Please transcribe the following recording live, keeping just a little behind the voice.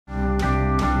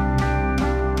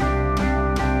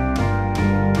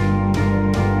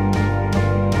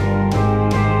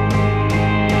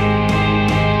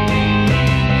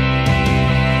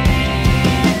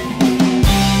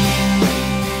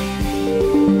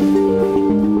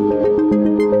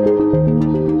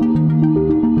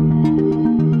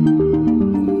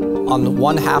On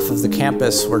one half of the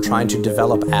campus, we're trying to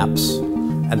develop apps.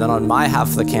 And then on my half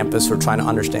of the campus, we're trying to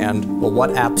understand, well, what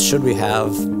apps should we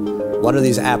have? What are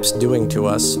these apps doing to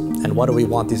us? And what do we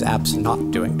want these apps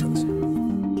not doing to us?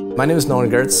 My name is Nolen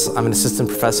Gertz. I'm an assistant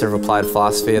professor of applied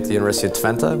philosophy at the University of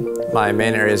Twente. My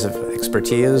main areas of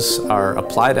expertise are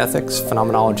applied ethics,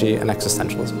 phenomenology, and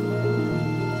existentialism.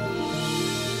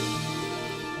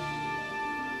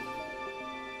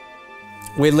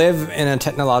 We live in a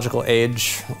technological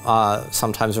age,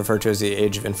 sometimes referred to as the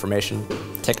age of information.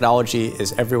 Technology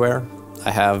is everywhere.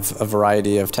 I have a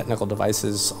variety of technical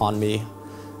devices on me.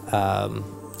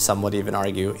 Some would even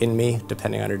argue in me,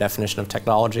 depending on your definition of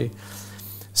technology.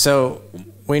 So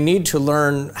we need to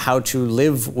learn how to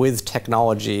live with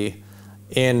technology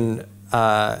in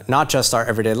not just our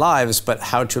everyday lives, but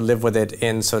how to live with it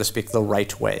in, so to speak, the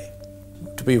right way.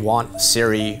 Do we want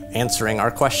Siri answering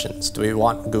our questions? Do we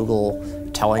want Google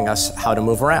telling us how to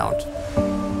move around?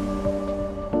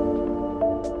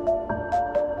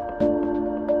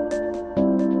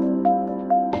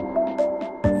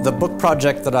 The book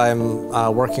project that I'm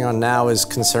working on now is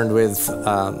concerned with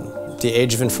the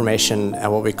age of information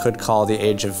and what we could call the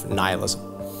age of nihilism.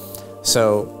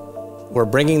 So we're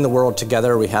bringing the world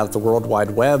together. We have the World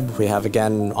Wide Web. We have,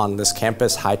 again, on this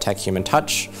campus, high-tech human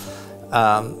touch.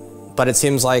 But it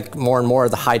seems like more and more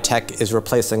the high-tech is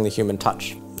replacing the human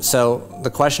touch. So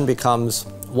the question becomes,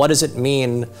 what does it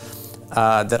mean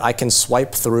that I can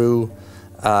swipe through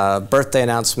birthday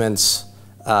announcements,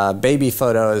 baby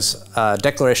photos,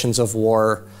 declarations of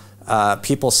war,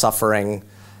 people suffering,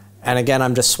 and again,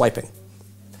 I'm just swiping.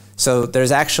 So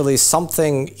there's actually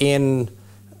something in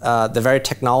the very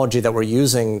technology that we're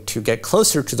using to get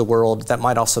closer to the world that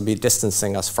might also be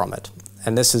distancing us from it.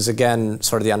 And this is, again,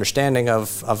 sort of the understanding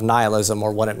of nihilism,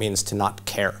 or what it means to not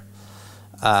care.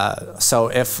 So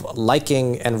if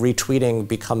liking and retweeting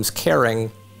becomes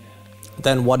caring,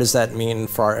 then what does that mean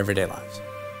for our everyday lives?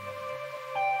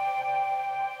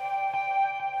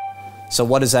 So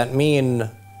what does that mean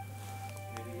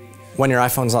when your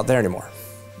iPhone's not there anymore?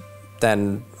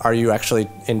 Then are you actually,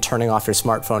 in turning off your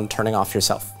smartphone, turning off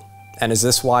yourself? And is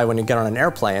this why when you get on an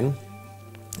airplane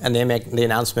and they make the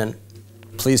announcement,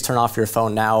 please turn off your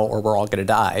phone now or we're all gonna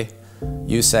die,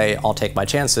 you say, I'll take my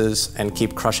chances and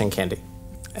keep crushing candy?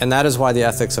 And that is why the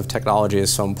ethics of technology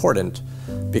is so important,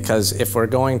 because if we're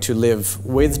going to live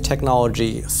with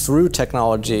technology, through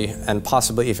technology, and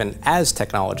possibly even as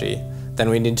technology, then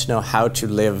we need to know how to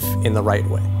live in the right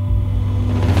way.